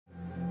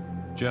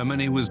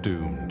Germany was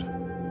doomed.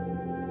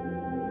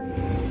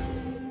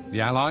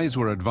 The Allies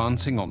were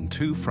advancing on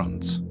two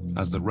fronts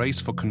as the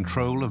race for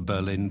control of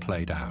Berlin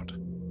played out.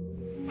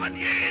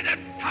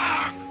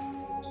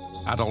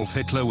 Adolf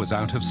Hitler was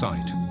out of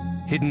sight,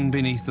 hidden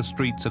beneath the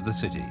streets of the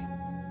city.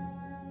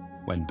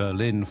 When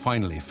Berlin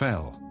finally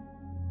fell,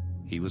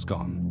 he was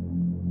gone.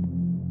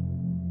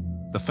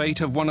 The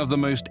fate of one of the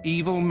most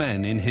evil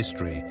men in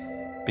history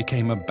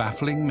became a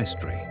baffling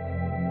mystery.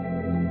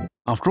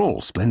 After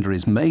all, Splendor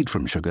is made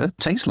from sugar,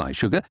 tastes like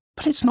sugar,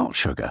 but it's not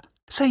sugar.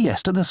 Say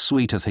yes to the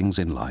sweeter things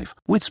in life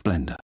with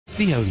Splendor.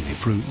 The only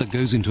fruit that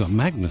goes into a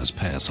Magnus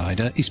pear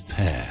cider is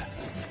pear.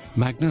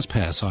 Magnus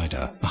pear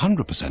cider,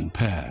 100%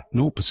 pear,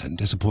 0%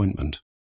 disappointment.